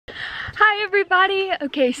Hi everybody!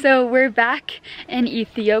 Okay, so we're back in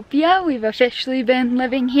Ethiopia. We've officially been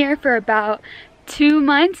living here for about 2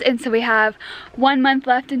 months, and so we have 1 month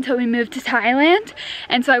left until we move to Thailand.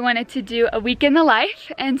 And so I wanted to do a week in the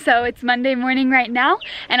life, and so it's Monday morning right now,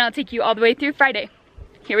 and I'll take you all the way through Friday.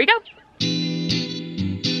 Here we go!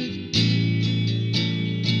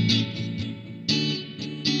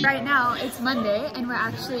 Right now it's Monday and we're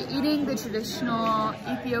actually eating the traditional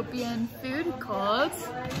Ethiopian food called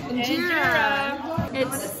injera.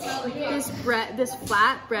 It's this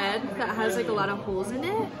flat bread that has like a lot of holes in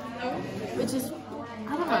it, which is,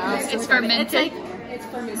 I don't know. It's fermented.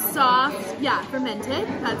 It's like soft, yeah, fermented.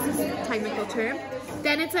 That's the technical term.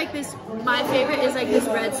 Then it's like this. My favorite is like this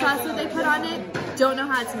red sauce that they put on it. Don't know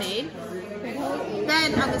how it's made.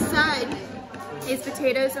 Then on the side is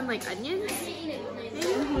potatoes and like onions.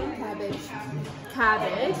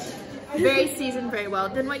 Cabbage. Very seasoned very well.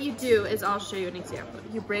 Then what you do is, I'll show you an example.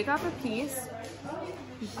 You break off a piece,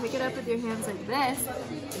 you pick it up with your hands like this.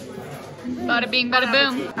 Bada bing, bada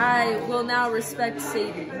boom. I will now respect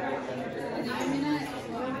Satan.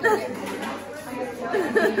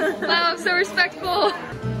 Wow, so respectful.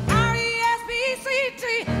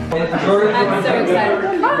 R-E-S-P-C-T. I'm so excited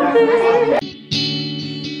for coffee.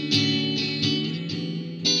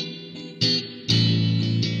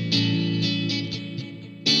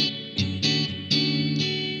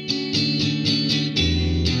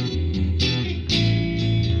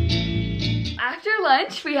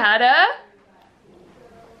 Lunch, we had a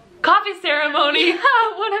coffee ceremony.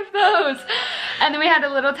 Yeah, one of those. And then we had a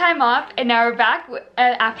little time off, and now we're back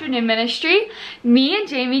at afternoon ministry. Me and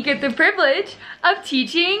Jamie get the privilege of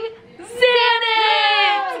teaching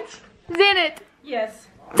Zanet. Zanet. Yes.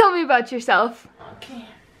 Tell me about yourself. Okay.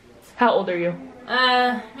 How old are you?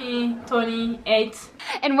 Me, 28.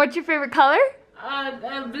 And what's your favorite color?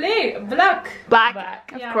 Black.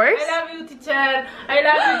 Black, of yeah. course. I love you, teacher. I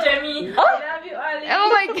love you, Jamie. Oh. I love you, Ellie. Oh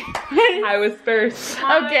my god. I was first.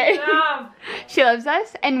 Okay. Love. She loves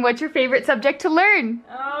us. And what's your favorite subject to learn?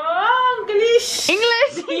 Oh, English.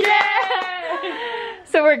 English? Yeah.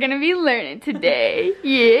 So we're gonna be learning today.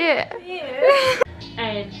 Yeah. Yeah.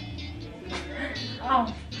 And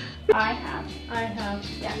I have,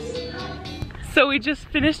 yes. So we just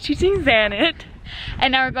finished teaching Zanet.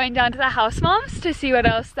 And now we're going down to the house moms to see what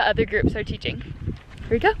else the other groups are teaching. Here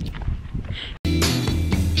we go.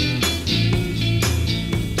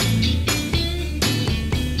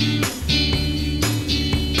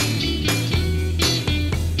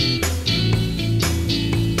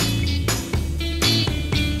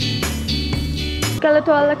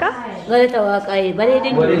 Galatoalaka? Galatoalaka,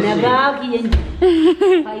 baredin nabaki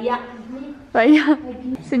Paya. Paya.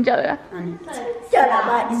 Sinjala. Jala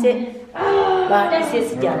ba ise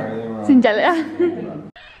sejala. Sinjala.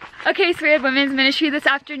 Okay, so we had women's ministry this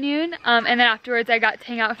afternoon, and then afterwards I got to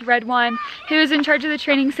hang out with Red One, who was in charge of the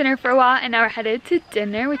training center for a while, and now we're headed to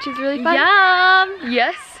dinner, which is really fun. Yum!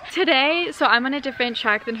 Yes. Today, so I'm on a different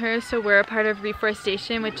track than her, so we're a part of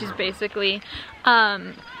reforestation, which is basically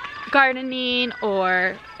gardening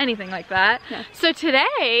or anything like that. Yeah. So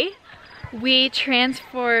today we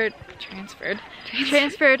transferred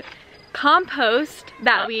compost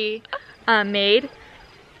that we made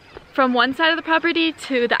from one side of the property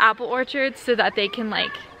to the apple orchard so that they can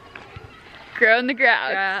like grow in the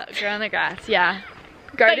grass. Grow in the grass, yeah.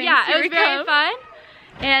 Gardening, but yeah, it was very fun.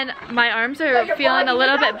 And my arms are feeling a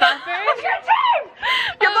little bit buffered.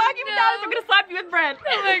 You're blocking me down, so I'm gonna slap you with bread.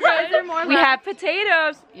 Oh my god, is there more We left? have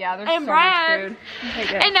potatoes. Yeah, there's and so bread. much food.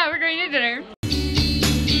 Okay, and now we're going to dinner.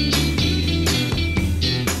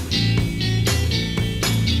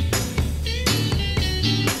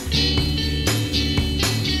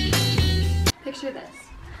 Picture this.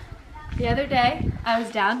 The other day, I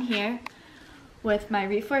was down here with my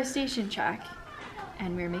reforestation track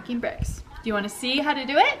and we were making bricks. Do you want to see how to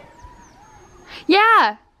do it?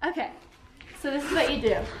 Yeah. Okay, so this is what you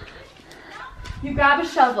do. You grab a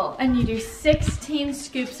shovel and you do 16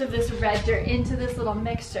 scoops of this red dirt into this little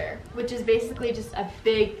mixer, which is basically just a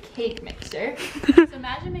big cake mixer. So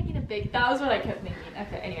imagine making a big, that was what I kept making.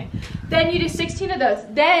 Okay, anyway. Then you do 16 of those.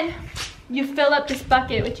 Then you fill up this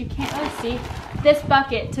bucket, which you can't really see, this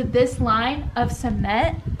bucket to this line of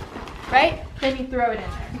cement, right? Then you throw it in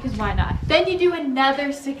there, because why not? Then you do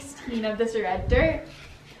another 16 of this red dirt.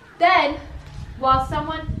 Then, while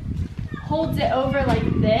someone holds it over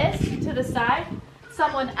like this to the side,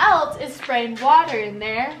 someone else is spraying water in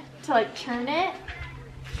there to like churn it.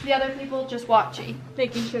 The other people just watching,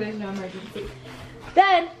 making sure there's no emergency.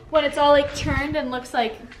 Then, when it's all like churned and looks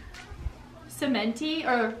like cementy,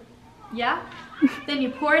 or yeah, then you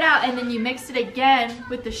pour it out and then you mix it again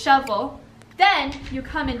with the shovel Then you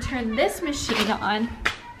come and turn this machine on,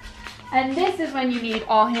 and this is when you need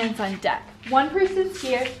all hands on deck. One person's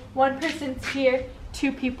here, one person's here,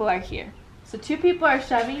 2 people are here. So 2 people are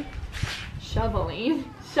shoveling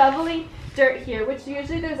dirt here, which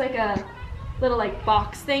usually there's like a little like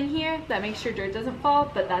box thing here that makes sure dirt doesn't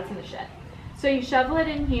fall, but that's in the shed. So you shovel it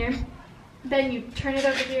in here, then you turn it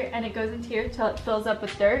over here and it goes into here till it fills up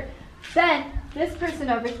with dirt. Then this person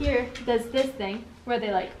over here does this thing where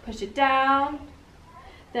they like push it down,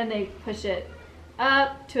 then they push it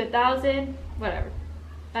up to 1,000, whatever.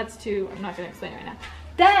 That's too, I'm not gonna explain it right now.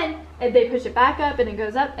 Then they push it back up and it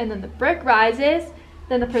goes up, and then the brick rises.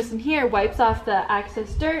 Then the person here wipes off the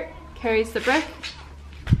excess dirt, carries the brick,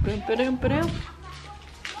 boom, ba-doom, ba-doom,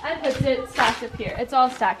 and puts it stacked up here. It's all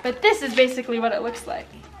stacked, but this is basically what it looks like.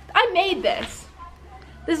 I made this.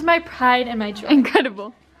 This is my pride and my joy.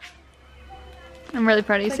 Incredible. I'm really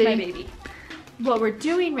proud of you, It's like my Sadie. baby. What we're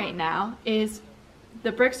doing right now is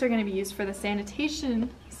the bricks are going to be used for the sanitation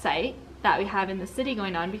site that we have in the city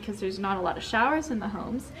going on, because there's not a lot of showers in the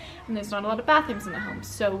homes and there's not a lot of bathrooms in the homes.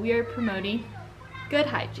 So we are promoting good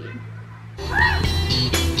hygiene.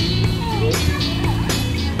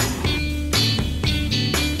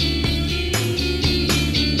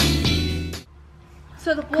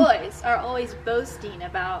 So the boys are always boasting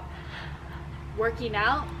about working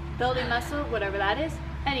out, building muscle, whatever that is.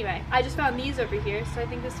 Anyway, I just found these over here, so I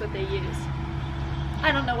think this is what they use.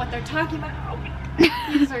 I don't know what they're talking about.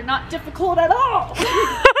 These are not difficult at all.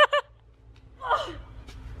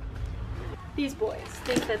 These boys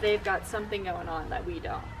think that they've got something going on that we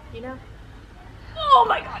don't, you know? Oh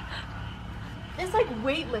my god. It's like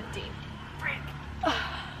weightlifting. Frick.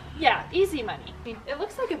 Yeah, easy money. I mean, it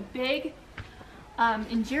looks like a big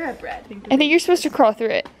injera bread. I think you're supposed to crawl through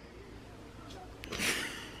it.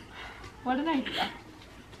 What an idea.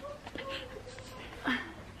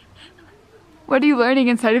 What are you learning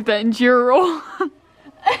inside of that injera roll?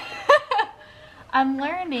 I'm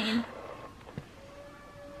learning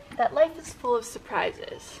that life is full of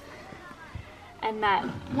surprises, and that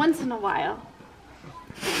once in a while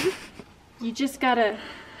you just gotta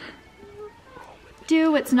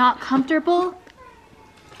do what's not comfortable,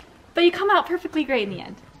 but you come out perfectly great in the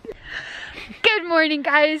end. Good morning,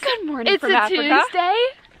 guys. Good morning it's from a Africa. Tuesday,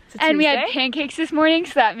 and we had Tuesday. pancakes this morning,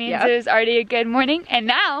 so that means Yep. it was already a good morning. And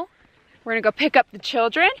now We're gonna go pick up the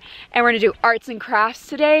children, and we're gonna do arts and crafts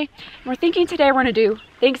today. And we're thinking today we're gonna do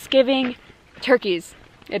Thanksgiving turkeys.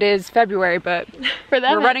 It is February, but for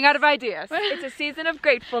them, we're running out of ideas. It's a season of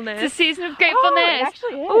gratefulness. it's a season of gratefulness. Oh, it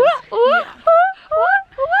actually is. Ooh, ooh, ooh,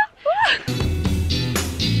 ooh, ooh.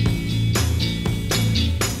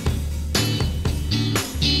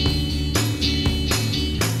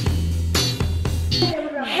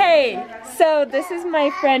 Hey, so this is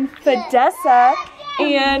my friend Fidessa,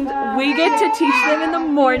 and we get to teach them in the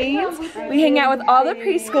mornings. We hang out with all the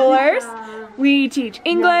preschoolers. We teach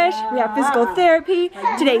English, we have physical therapy,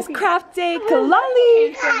 today's craft day,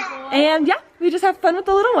 kalali, and yeah, we just have fun with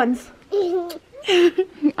the little ones.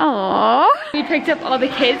 Aww. We picked up all the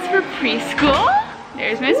kids for preschool.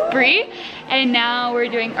 There's Miss Bree. And now we're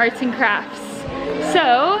doing arts and crafts.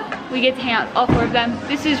 So we get to hang out with all 4 of them.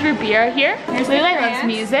 This is Rubira here. Here's Leland, loves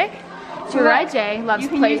music. WRGY loves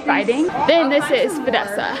play fighting. Then this is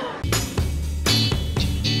Fidessa.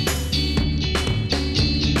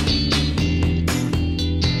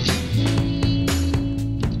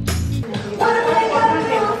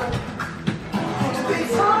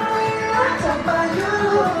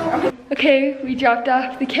 Okay, we dropped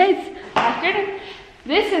off the kids after.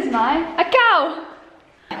 This is a cow.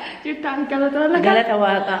 Galata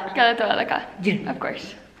waqa. Jir. Of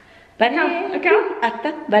course. Bareed. A cow.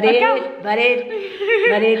 Atta. Bareed. Bareed.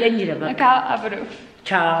 Bareedan jira A bakka. cow, Abaru.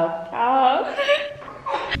 Ciao. Cow.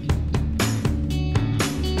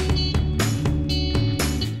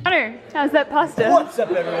 Hunter, how's that pasta? What's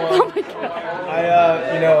up, everyone? Oh my god.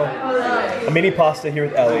 A mini pasta here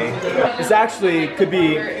with Ellie. This actually could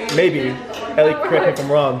be, maybe, Ellie, correct me if I'm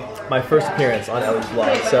wrong, my first appearance on Ellie's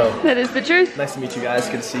vlog. So, That is the truth. nice to meet you guys.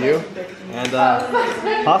 Good to see you. And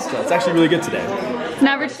pasta. It's actually really good today. It's an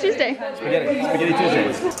average Tuesday. Spaghetti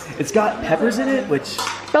Tuesdays. It's got peppers in it, which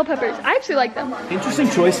Bell peppers. I actually like them. interesting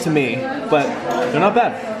choice to me, but they're not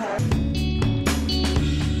bad.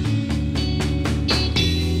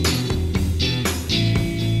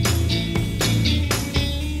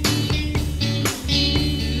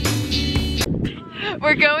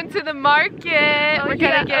 We're going to the market. We're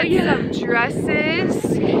gonna get some dresses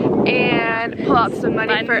and pull out some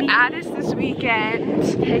money for Addis this weekend.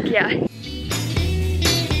 Heck yeah.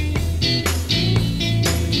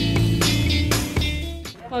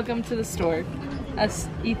 Welcome to the store.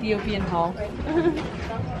 Ethiopian hall.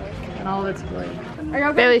 And all of its glory.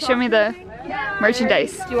 Bailey, show me the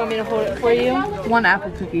merchandise. Do you want me to hold it for you? One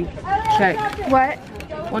apple cookie. Check. What?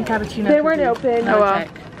 One cappuccino. They weren't open. Oh well. Check.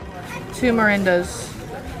 2 Mirandas.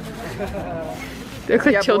 They look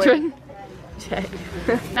like children. Check.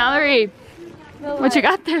 Mallory, what you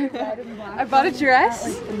got there? I bought a dress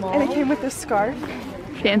and it came with this scarf.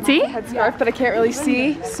 Fancy? Headscarf, but I can't really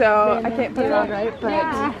see, so I can't put it on right, but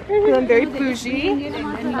I'm very bougie.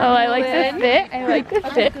 Oh, I like the fit. I like the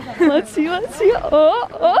fit. Let's see, let's see. Oh,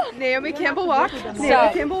 oh. Naomi Campbell walk.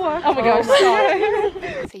 Naomi Campbell walk. Oh my gosh.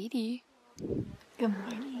 Sadie. Good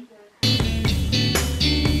morning.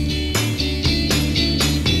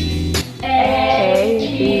 A,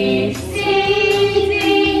 B, C, D,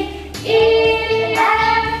 E,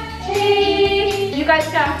 F, G. You guys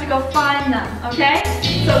have to go find them, okay?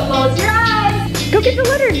 So close your eyes. Go get the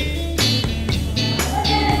letter.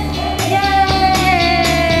 Yay!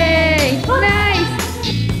 Nice.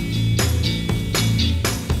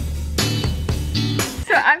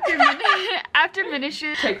 So after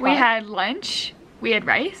finishes, we had lunch. We had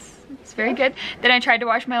rice. It's very good. Then I tried to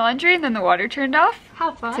wash my laundry and then the water turned off.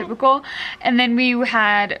 How fun. Typical. And then we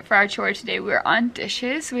had, for our chore today, we were on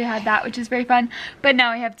dishes. We had that, which is very fun. But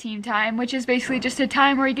now we have team time, which is basically just a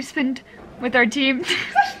time where you can spend with our team.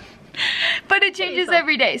 But it changes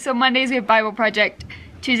every day. So Mondays we have Bible project.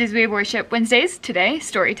 Tuesdays we have worship. Wednesdays, today,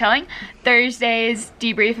 storytelling. Thursdays,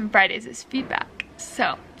 debrief. And Fridays is feedback.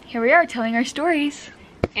 So here we are telling our stories.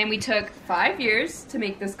 And we took 5 years to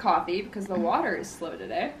make this coffee because the water is slow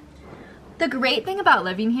today. The great thing about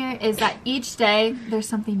living here is that each day there's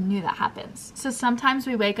something new that happens. So sometimes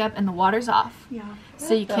we wake up and the water's off. Yeah.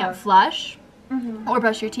 So you can't flush or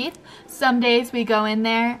brush your teeth. Some days we go in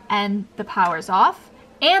there and the power's off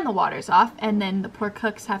and the water's off, and then the poor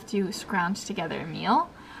cooks have to scrounge together a meal.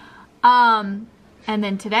 And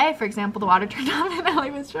then today, for example, the water turned on and Ellie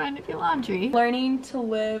was trying to do laundry. Learning to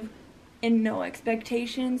live in no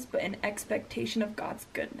expectations, but in expectation of God's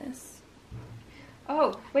goodness.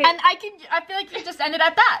 Oh, wait. And I feel like you just ended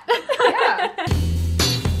at that.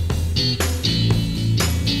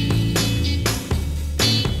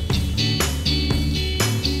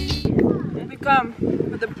 Yeah. We come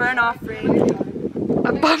with a burnt offering.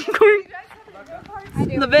 A popcorn.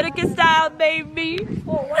 Leviticus style, baby.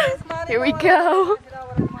 Here we go.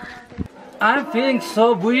 I'm feeling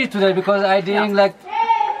so bougie today because I did like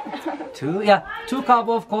 2 cups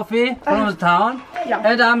of coffee from the town,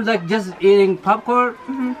 and I'm like just eating popcorn.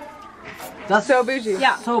 That's So bougie.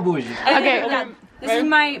 Yeah. So bougie. Okay. This is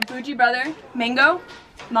my bougie brother, Mango,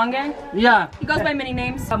 Longang. Yeah. He goes by many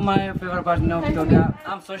names. My favorite part of Ethiopia.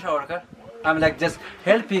 I'm social worker. I'm like just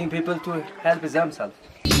helping people to help themselves.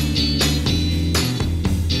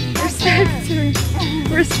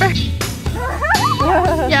 Respect.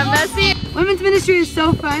 Yeah, messy. Women's ministry is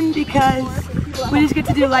so fun because we just get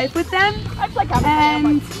to do life with them.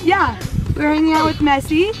 And yeah, we're hanging out with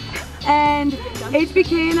Messi. And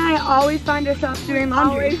HBK and I always find ourselves doing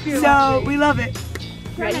laundry. So we love it.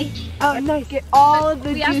 Ready? Oh, nice. Get all of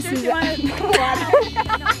the juices out.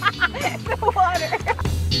 The water.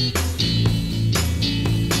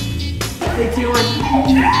 3, 2, 1.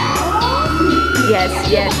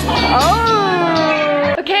 Yes.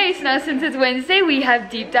 Oh! Okay, so now since it's Wednesday, we have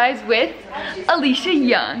deep dives with Alicia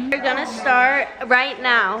Young. We're gonna start right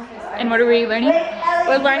now. And what are we learning?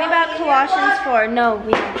 We're learning about Colossians 4. No,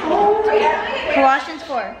 we Colossians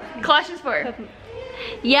 4. Colossians 4.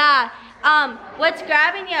 Yeah. What's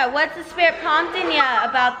grabbing ya? What's the Spirit prompting ya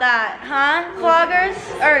about that? Huh? Vloggers?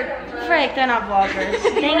 Or, frick, they're not vloggers.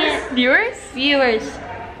 Dang it. Viewers? Viewers.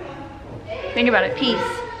 Think about it. Peace.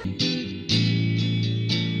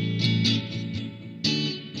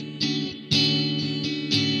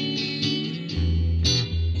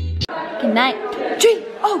 Good night.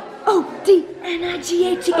 G-O-O-D-N-I-G-H-E-A.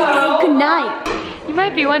 Good night. You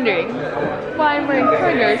might be wondering why I'm wearing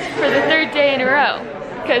corners for the 3rd day in a row.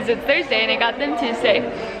 Because it's Thursday and I got them Tuesday.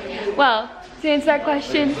 Well, to answer that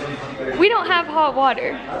question, we don't have hot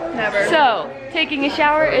water. Never. So, taking a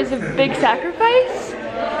shower is a big sacrifice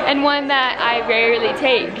and one that I rarely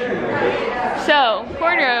take. So,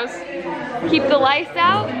 cornrows, keep the lights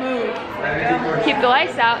out. Keep the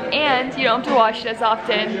lights out, and you don't have to wash it as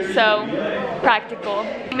often, so practical.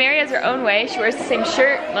 Mary has her own way. She wears the same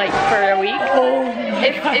shirt like for a week.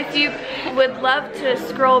 If you would love to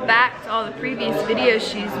scroll back to all the previous videos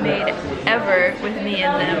she's made ever with me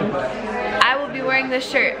in them, I will be wearing this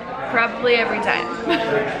shirt probably every time.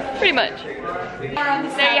 Pretty much. There you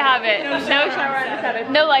have it. No shower on the Sabbath.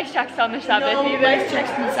 No life checks on the Sabbath. No life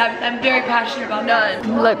checks on the Sabbath. I'm very passionate about that.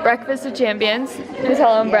 Look, breakfast of champions.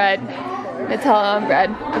 Nutella and bread. Nutella bread,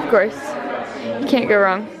 of course. You can't go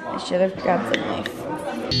wrong. I should have grabbed some knife.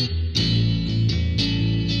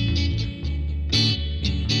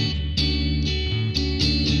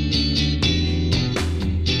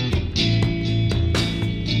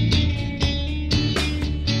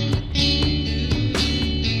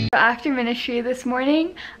 After ministry this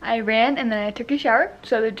morning, I ran and then I took a shower,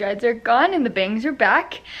 so the dreads are gone and the bangs are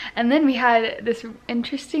back. And then we had this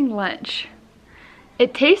interesting lunch.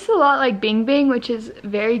 It tastes a lot like Bing Bing, which is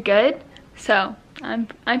very good, so I'm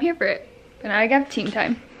here for it. But now I got team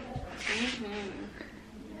time.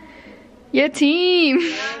 Yeah, team!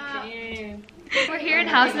 We're here in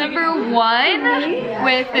house number 1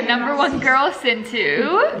 with the number 1 girl,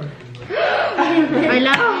 Sintu. I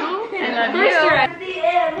love you. I love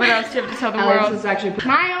you. What else do you have to tell the world?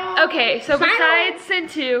 Okay, so besides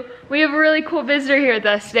Sintu, we have a really cool visitor here with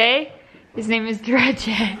us today. His name is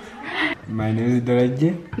WRGY. My name is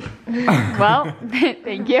WRGY. Well,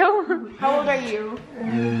 thank you. How old are you?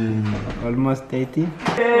 Almost 80.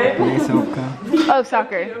 Play soccer. Oh,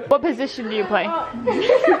 soccer. What position do you play?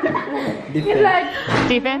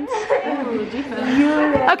 Defense?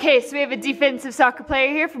 Okay, so we have a defensive soccer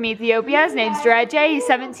player here from Ethiopia. His name's WRGY. He's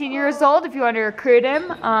 17 years old. If you want to recruit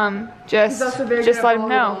him, just let him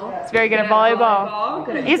know. He's very good at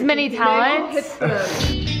volleyball. He has many talents.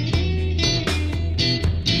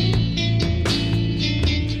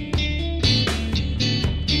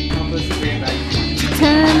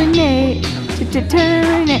 Terminate,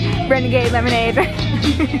 terminate, renegade lemonade.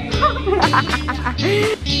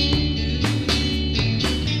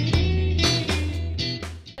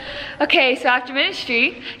 Okay, so after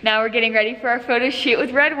ministry, now we're getting ready for our photo shoot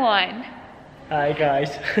with Red One. Hi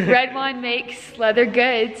guys. Red One makes leather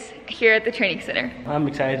goods here at the training center. I'm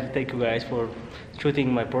excited to thank you guys for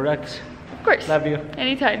shooting my products. Of course. Love you.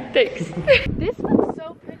 Anytime, thanks. This one's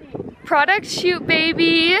so pretty. Product shoot,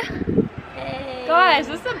 baby. Guys,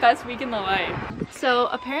 this is the best week in the life. So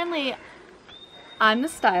apparently I'm the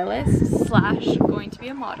stylist slash going to be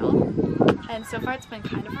a model. And so far it's been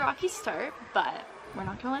kind of a rocky start, but we're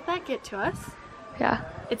not gonna let that get to us. Yeah.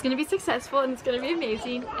 It's gonna be successful and it's gonna be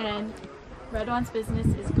amazing, and Red One's business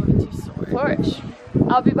is going to soar. Flourish.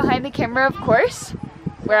 I'll be behind the camera, of course.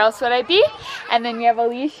 Where else would I be? And then we have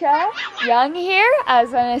Alicia Young here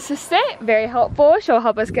as an assistant. Very helpful. She'll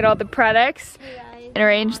help us get all the products and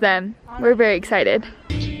arrange them. We're very excited.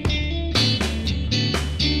 They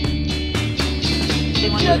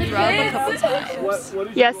want to rub a couple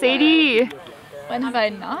times. Yes, Sadie. When have I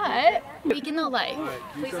not? Week in the life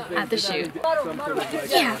at the shoot.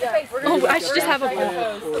 Yeah. Oh, I should just have a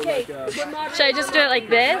bowl. Should I just do it like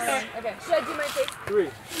this? Should I do my face? 3,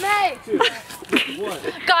 2, 1.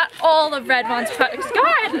 Got all of Red One's products.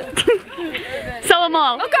 God! Sell them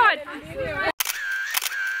all. Oh God!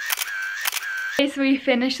 Okay, so we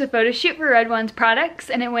finished the photo shoot for Red One's products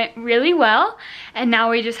and it went really well. And now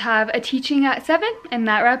we just have a teaching at 7 and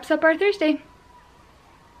that wraps up our Thursday.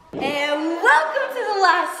 And welcome to the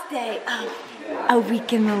last day of a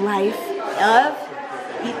week in the life of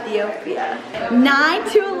Ethiopia. 9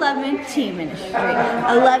 to 11 team ministry,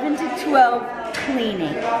 11 to 12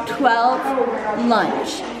 cleaning, 12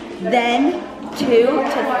 lunch, then 2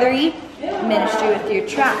 to 3 ministry with your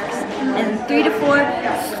tracks, and 3 to 4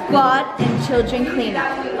 squad and children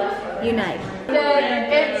cleanup. Unite.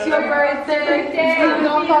 It's your birthday.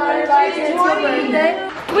 Don't call it like it's your birthday.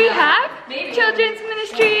 We have children's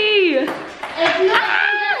ministry.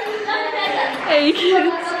 Hey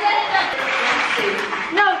kids.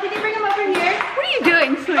 No, can you bring them over here? What are you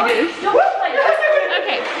doing, sweeties?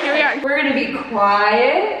 Okay, here we are. We're gonna be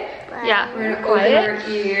quiet. Yeah, We're gonna open our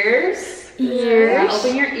ears. Ears. Yeah,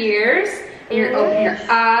 open your ears. And you're gonna open your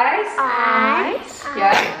eyes. Eyes.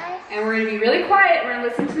 Yeah. And we're gonna be really quiet. We're gonna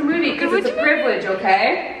listen to the movie because it's a privilege,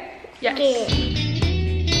 okay? Yes.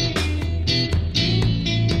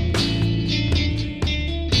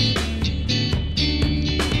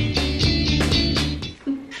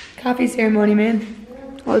 Coffee ceremony, man.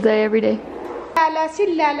 All day, every day.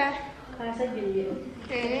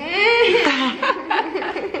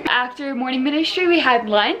 After morning ministry, we had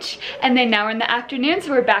lunch, and then now we're in the afternoon,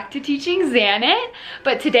 so we're back to teaching Xanet.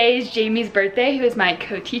 But today is Jamie's birthday, who is my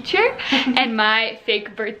co-teacher, and my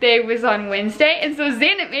fake birthday was on Wednesday, and so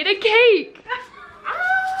Xanet made a cake.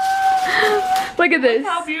 Look at this.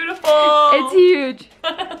 How beautiful. It's huge.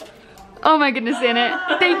 Oh my goodness,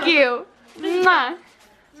 Xanet. Thank you. Mwah.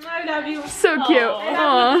 I love you. So cute.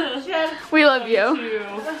 Aww. We love you.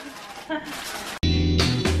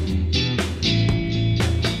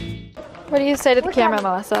 What do you say to the camera,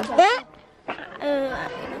 Melissa?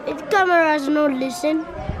 Camera does not listen.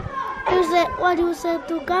 What do you say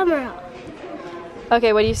to camera?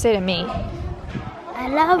 Okay, what do you say to me? I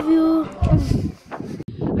love you.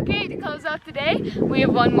 Okay, to close off today, we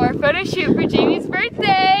have one more photo shoot for Jamie's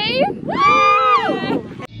birthday. Woo!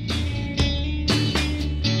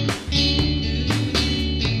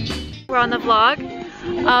 We're on the vlog.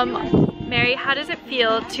 Mary, how does it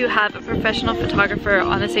feel to have a professional photographer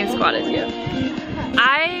on the same squad as you?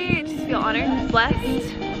 I just feel honored, blessed.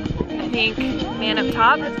 I think man up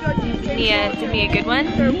top, Nia did me a good one.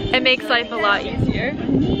 It makes life a lot easier,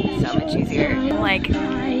 so much easier. I'm like,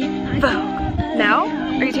 Vogue, now?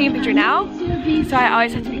 Are you taking a picture now? So I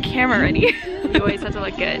always have to be camera ready. You always have to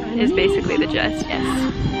look good, is basically the gist,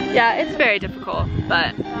 yes. Yeah, it's very difficult,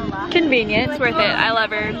 but convenient. It's worth it. I love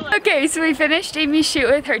her. Okay, so we finished Amy's shoot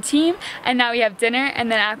with her team, and now we have dinner,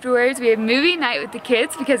 and then afterwards we have movie night with the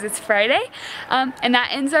kids because it's Friday. And that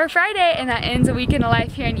ends our Friday, and that ends a week in the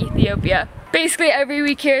life here in Ethiopia. Basically every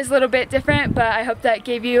week here is a little bit different, but I hope that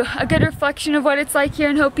gave you a good reflection of what it's like here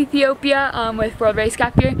in Hope, Ethiopia with WRGY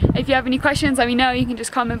Gap Year. If you have any questions, let me know. You can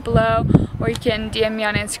just comment below, or you can DM me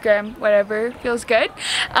on Instagram, whatever feels good.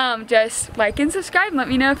 Just like and subscribe. Let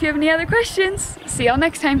me know if you have any other questions. See y'all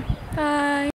next time. Bye.